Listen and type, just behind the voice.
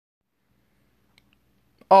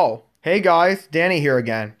Oh, hey guys, Danny here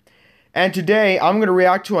again. And today I'm going to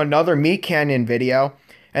react to another Meat Canyon video.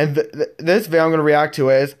 And this video I'm going to react to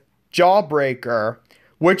is Jawbreaker,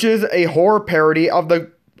 which is a horror parody of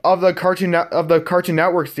the Cartoon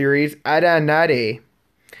Network series Eddy and Eddy.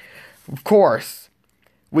 Of course,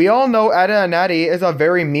 we all know Eddy and Eddy is a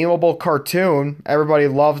very memeable cartoon. Everybody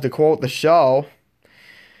loves to quote the show.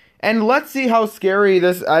 And let's see how scary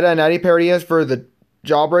this Eddy and Eddy parody is for the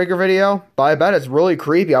Jawbreaker video, but I bet it's really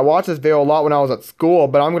creepy. I watched this video a lot when I was at school,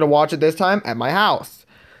 but I'm going to watch it this time at my house.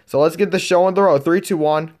 So let's get the show on the road. 3, 2,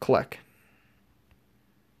 1, click.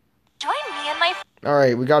 Join me and my...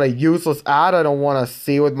 Alright, we got a useless ad I don't want to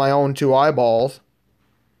see with my own 2 eyeballs.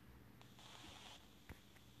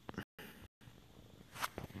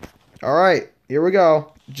 Alright, here we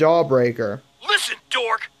go. Jawbreaker. Listen,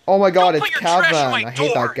 dork. Oh my god, Don't it's put your trash in my Kevin. I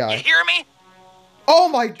hate door. that guy. You hear me? Oh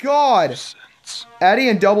my god! Eddy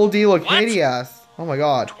and Double D look What? hideous. Oh my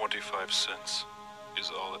god. 25 cents is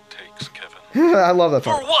all it takes, Kevin. I love that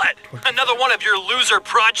For part. what? Another one of your loser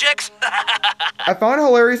projects? I found it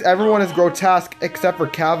hilarious everyone is grotesque except for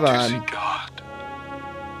To see Kevin. God.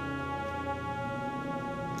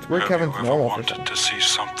 It's weird Have Kevin's you ever normal for wanted some. to see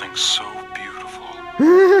something so beautiful,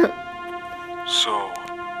 so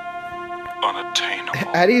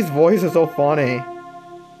unattainable? Eddie's voice is so funny.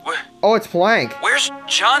 Where, Oh, it's Plank. where's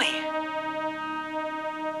Johnny?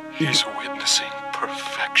 He's witnessing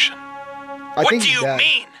perfection. I What think do he's you dead.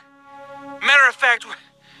 mean? Matter of fact,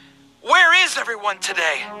 where is everyone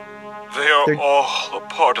today? They are They're- all a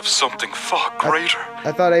part of something far greater.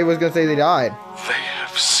 I thought Eddie was gonna say they died. They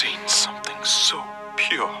have seen something so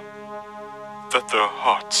pure that their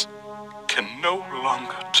hearts can no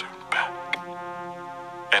longer turn back.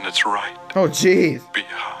 And it's right Oh, jeez.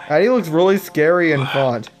 behind Eddie looks really scary in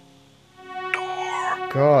front. the door.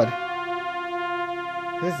 God.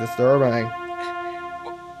 This is disturbing.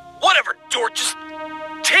 Whatever, dork, just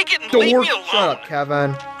take it and leave Dork. me alone. Shut up,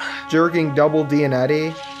 Kevin. Jerking Double D and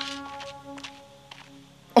Eddie.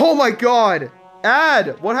 Oh my god!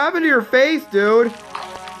 Ed! What happened to your face, dude?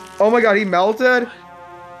 Oh my god, he melted?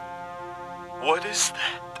 What is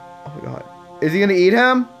that? Oh my god. Is he gonna eat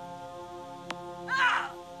him?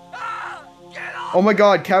 Oh my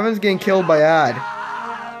god, Kevin's getting killed by Ed.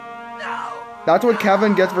 That's what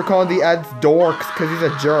Kevin gets for calling the Eds dorks, because he's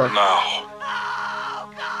a jerk. Now,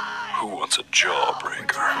 who wants a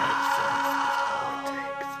jawbreaker?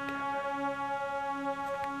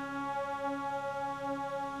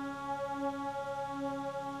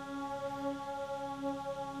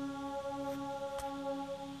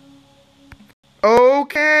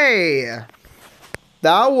 Okay.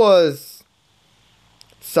 That was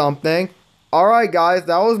something. Alright guys,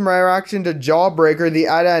 that was my reaction to Jawbreaker, the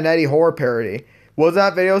Eddy and Eddy horror parody. Was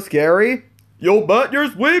that video scary? You'll bet your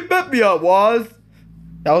sweet bet me it was.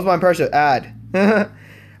 That was my impression of Ed.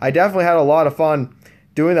 I definitely had a lot of fun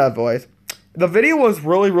doing that voice. The video was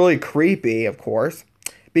really creepy, of course,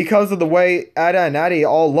 because of the way Eddy and Eddy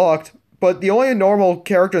all looked, but the only normal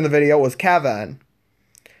character in the video was Kevin.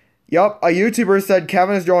 Yup, a YouTuber said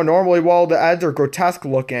Kevin is drawn normally while the Eds are grotesque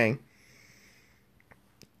looking.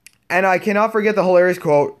 And I cannot forget the hilarious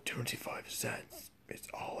quote, 25 cents is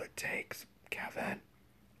all it takes, Kevin.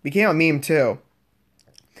 Became a meme too.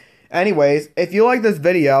 Anyways, if you like this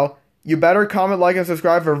video, you better comment, like, and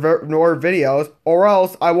subscribe for more videos, or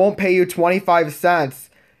else I won't pay you 25 cents.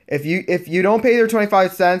 If you don't pay their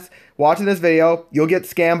 25 cents watching this video, you'll get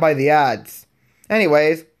scammed by the ads.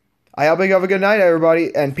 Anyways, I hope you have a good night,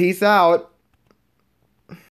 everybody, and peace out.